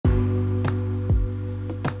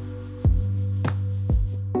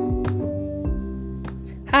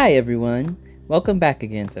Hi everyone, welcome back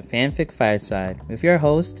again to Fanfic Fireside with your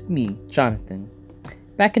host, me, Jonathan.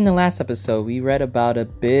 Back in the last episode, we read about a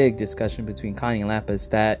big discussion between Connie and Lapis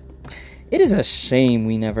that it is a shame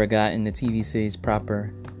we never got in the TV series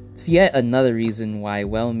proper. It's yet another reason why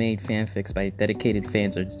well-made fanfics by dedicated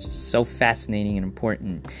fans are just so fascinating and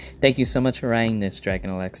important. Thank you so much for writing this, Dragon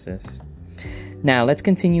Alexis. Now, let's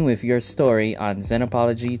continue with your story on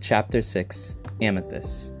Xenopology Chapter 6,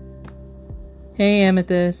 Amethyst. Hey,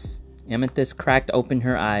 Amethyst. Amethyst cracked open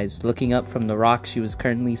her eyes, looking up from the rock she was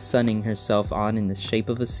currently sunning herself on in the shape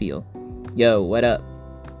of a seal. Yo, what up?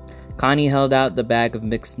 Connie held out the bag of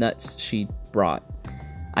mixed nuts she'd brought.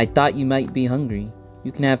 I thought you might be hungry.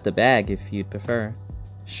 You can have the bag if you'd prefer.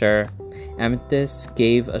 Sure. Amethyst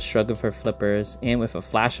gave a shrug of her flippers and with a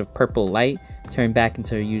flash of purple light, turned back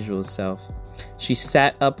into her usual self. She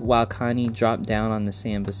sat up while Connie dropped down on the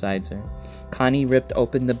sand beside her. Connie ripped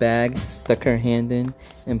open the bag, stuck her hand in,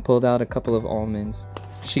 and pulled out a couple of almonds.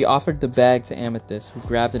 She offered the bag to Amethyst, who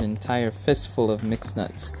grabbed an entire fistful of mixed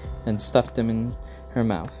nuts, then stuffed them in her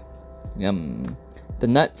mouth. Yum. The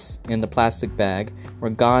nuts and the plastic bag were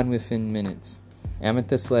gone within minutes.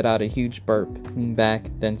 Amethyst let out a huge burp, leaned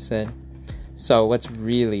back, then said, So, what's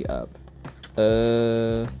really up?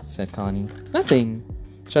 Said Connie. Nothing.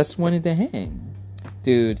 Just wanted to hang.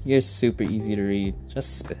 Dude, you're super easy to read.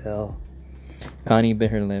 Just spill. Connie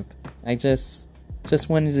bit her lip. I just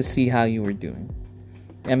wanted to see how you were doing.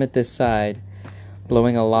 Amethyst sighed,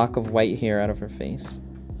 blowing a lock of white hair out of her face.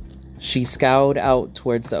 She scowled out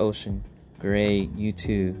towards the ocean. Great, you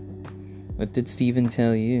too. What did Steven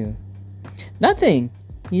tell you? Nothing.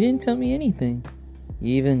 He didn't tell me anything.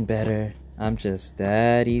 Even better. I'm just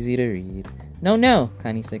that easy to read. No,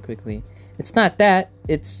 Connie said quickly. It's not that.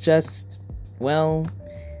 It's just, well,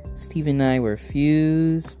 Steve and I were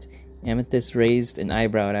fused. Amethyst raised an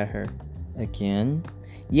eyebrow at her. Again?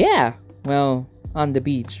 Yeah. Well, on the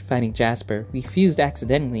beach, fighting Jasper. We fused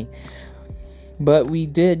accidentally. But we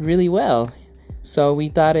did really well. So we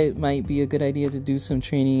thought it might be a good idea to do some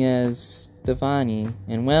training as Stefani.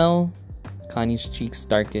 And well, Connie's cheeks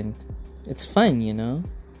darkened. It's fun, you know?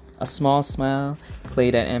 A small smile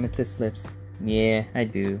played at Amethyst's lips. Yeah, I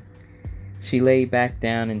do. She lay back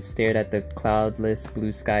down and stared at the cloudless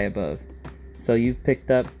blue sky above. So you've picked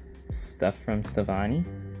up stuff from Stefani?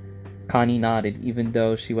 Connie nodded, even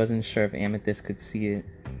though she wasn't sure if Amethyst could see it.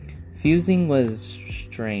 Fusing was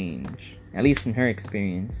strange, at least in her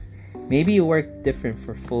experience. Maybe it worked different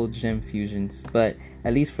for full gem fusions, but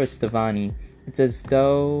at least for Stefani,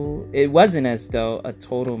 it wasn't as though a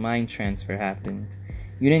total mind transfer happened.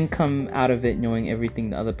 You didn't come out of it knowing everything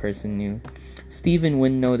the other person knew. Steven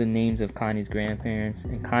wouldn't know the names of Connie's grandparents,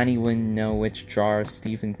 and Connie wouldn't know which drawer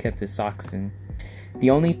Steven kept his socks in. The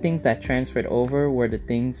only things that transferred over were the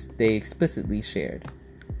things they explicitly shared.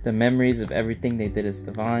 The memories of everything they did as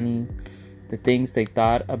Stefani, the things they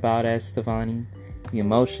thought about as Stefani, the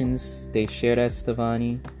emotions they shared as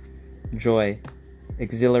Stefani, joy,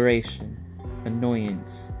 exhilaration,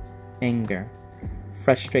 annoyance, anger,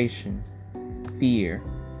 frustration, fear,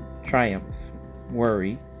 triumph,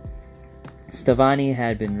 worry. Stefani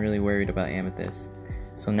had been really worried about Amethyst,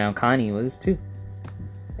 so now Connie was too.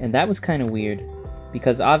 And that was kind of weird,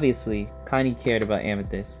 because obviously Connie cared about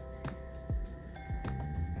Amethyst.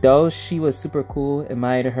 Though she was super cool,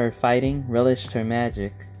 admired her fighting, relished her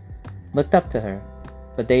magic, looked up to her,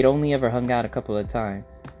 but they'd only ever hung out a couple of times.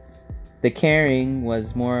 The caring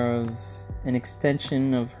was more of an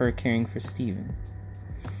extension of her caring for Steven.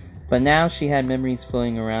 But now she had memories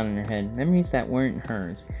floating around in her head, memories that weren't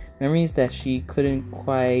hers, memories that she couldn't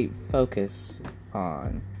quite focus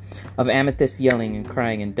on, of Amethyst yelling and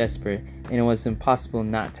crying and desperate, and it was impossible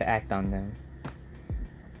not to act on them.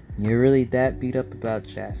 You're really that beat up about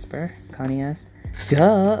Jasper? Connie asked.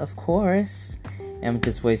 Duh, of course.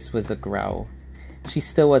 Amethyst's voice was a growl. She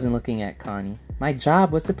still wasn't looking at Connie. My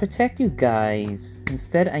job was to protect you guys.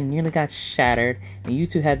 Instead, I nearly got shattered, and you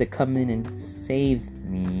two had to come in and save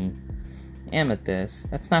me.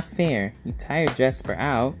 Amethyst, that's not fair. You tired Jasper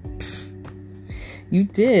out. Pfft. You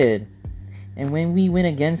did. And when we went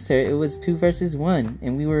against her, it was 2 versus 1,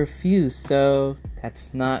 and we were fused, so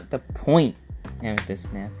that's not the point, Amethyst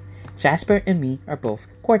snapped. Jasper and me are both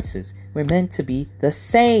quartzes. We're meant to be the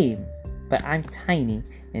same. But I'm tiny,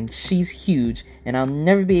 and she's huge, and I'll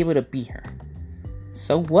never be able to beat her.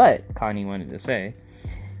 So what? Connie wanted to say.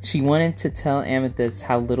 She wanted to tell Amethyst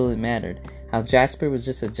how little it mattered, how Jasper was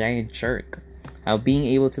just a giant jerk, how being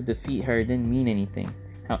able to defeat her didn't mean anything,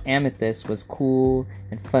 how Amethyst was cool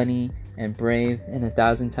and funny and brave and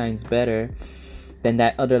 1,000 times better than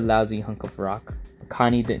that other lousy hunk of rock.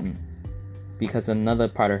 Connie didn't, because another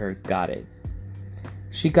part of her got it.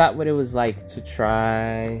 She got what it was like to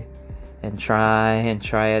try and try and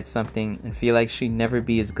try at something and feel like she'd never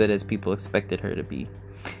be as good as people expected her to be.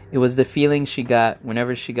 It was the feeling she got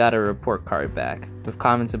whenever she got a report card back, with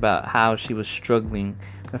comments about how she was struggling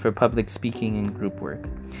with her public speaking and group work.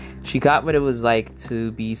 She got what it was like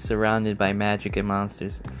to be surrounded by magic and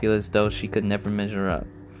monsters and feel as though she could never measure up.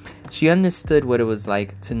 She understood what it was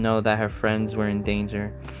like to know that her friends were in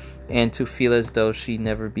danger and to feel as though she'd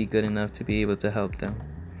never be good enough to be able to help them.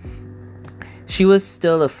 She was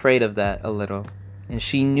still afraid of that a little, and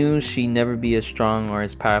she knew she'd never be as strong or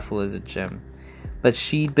as powerful as a gem. But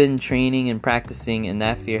she'd been training and practicing, and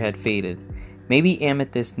that fear had faded. Maybe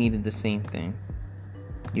Amethyst needed the same thing.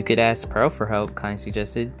 You could ask Pearl for help, Connie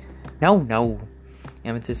suggested. No.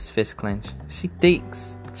 Amethyst's fist clenched. She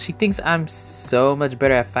thinks I'm so much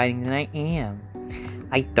better at fighting than I am.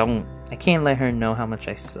 I can't let her know how much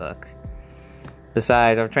I suck.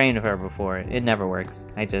 Besides, I've trained with her before. It never works.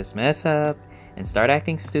 I just mess up and start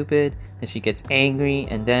acting stupid, then she gets angry,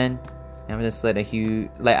 and then Amethyst let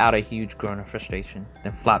out a huge groan of frustration,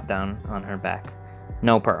 then flopped down on her back.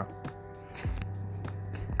 No, Pearl.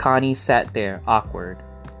 Connie sat there, awkward.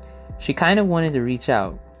 She kind of wanted to reach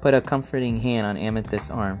out, put a comforting hand on Amethyst's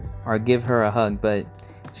arm, or give her a hug, but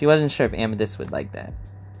she wasn't sure if Amethyst would like that,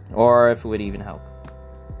 or if it would even help.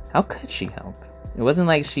 How could she help? It wasn't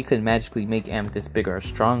like she could magically make Amethyst bigger or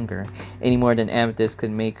stronger, any more than Amethyst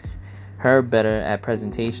could make her better at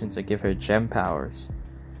presentations or give her gem powers.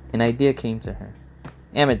 An idea came to her.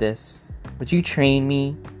 Amethyst, would you train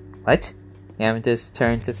me? What? Amethyst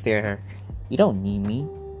turned to stare at her. You don't need me.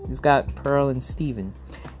 You've got Pearl and Steven.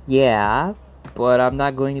 Yeah, but I'm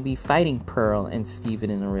not going to be fighting Pearl and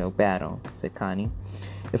Steven in a real battle, said Connie.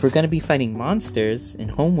 If we're going to be fighting monsters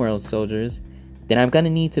and homeworld soldiers, then I'm going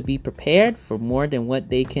to need to be prepared for more than what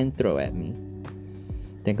they can throw at me.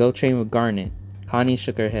 Then go train with Garnet. Connie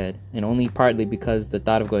shook her head, and only partly because the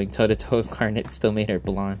thought of going toe-to-toe with Garnet still made her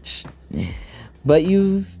blanch. But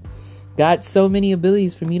you've got so many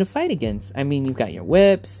abilities for me to fight against. I mean, you've got your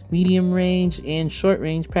whips, medium range, and short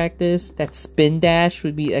range practice. That spin dash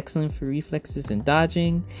would be excellent for reflexes and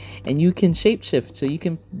dodging. And you can shapeshift, so you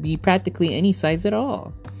can be practically any size at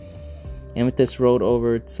all. Amethyst rolled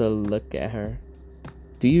over to look at her.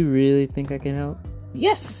 Do you really think I can help?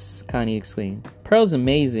 Yes, Connie exclaimed. Pearl's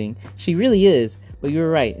amazing. She really is. But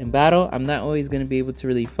you're right. In battle, I'm not always going to be able to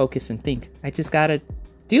really focus and think. I just gotta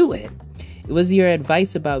do it. It was your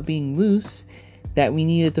advice about being loose that we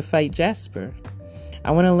needed to fight Jasper.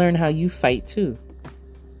 I want to learn how you fight too.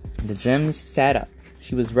 The gem sat up.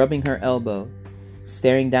 She was rubbing her elbow,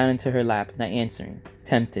 staring down into her lap, not answering.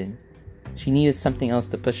 Tempted. She needed something else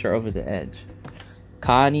to push her over the edge.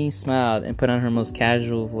 Connie smiled and put on her most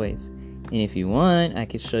casual voice. And if you want, I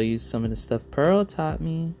could show you some of the stuff Pearl taught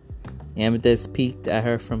me. Amethyst peeked at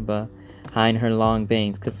her from behind her long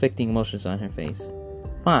bangs, conflicting emotions on her face.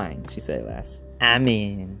 Fine, she said at last. I'm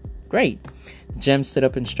in. Great. The gem stood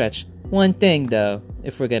up and stretched. One thing, though,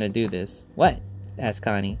 if we're gonna do this. What? Asked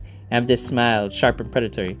Connie. Amethyst smiled, sharp and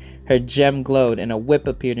predatory. Her gem glowed and a whip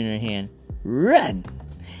appeared in her hand. Run!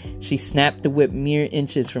 She snapped the whip mere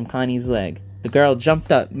inches from Connie's leg. The girl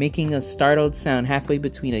jumped up, making a startled sound halfway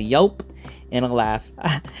between a yelp and a laugh.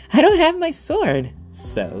 I don't have my sword.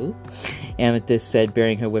 So? Amethyst said,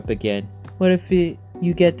 baring her whip again. What if you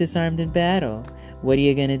get disarmed in battle? What are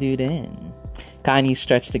you gonna do then? Connie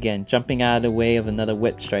stretched again, jumping out of the way of another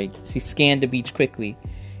whip strike. She scanned the beach quickly,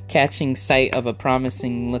 catching sight of a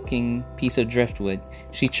promising-looking piece of driftwood.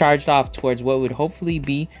 She charged off towards what would hopefully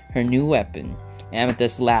be her new weapon.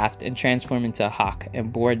 Amethyst laughed and transformed into a hawk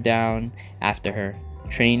and bore down after her.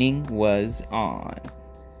 Training was on.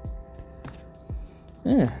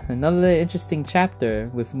 Another interesting chapter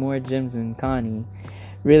with more gems and Connie.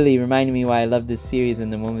 Really reminded me why I love this series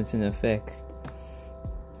and the moments in effect.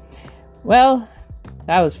 Well,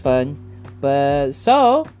 that was fun. But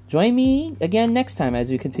so, join me again next time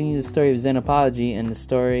as we continue the story of Xenopology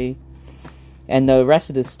and the rest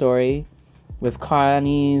of the story with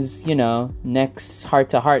Connie's, next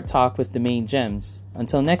heart-to-heart talk with the main gems.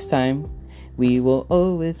 Until next time, we will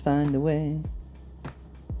always find a way.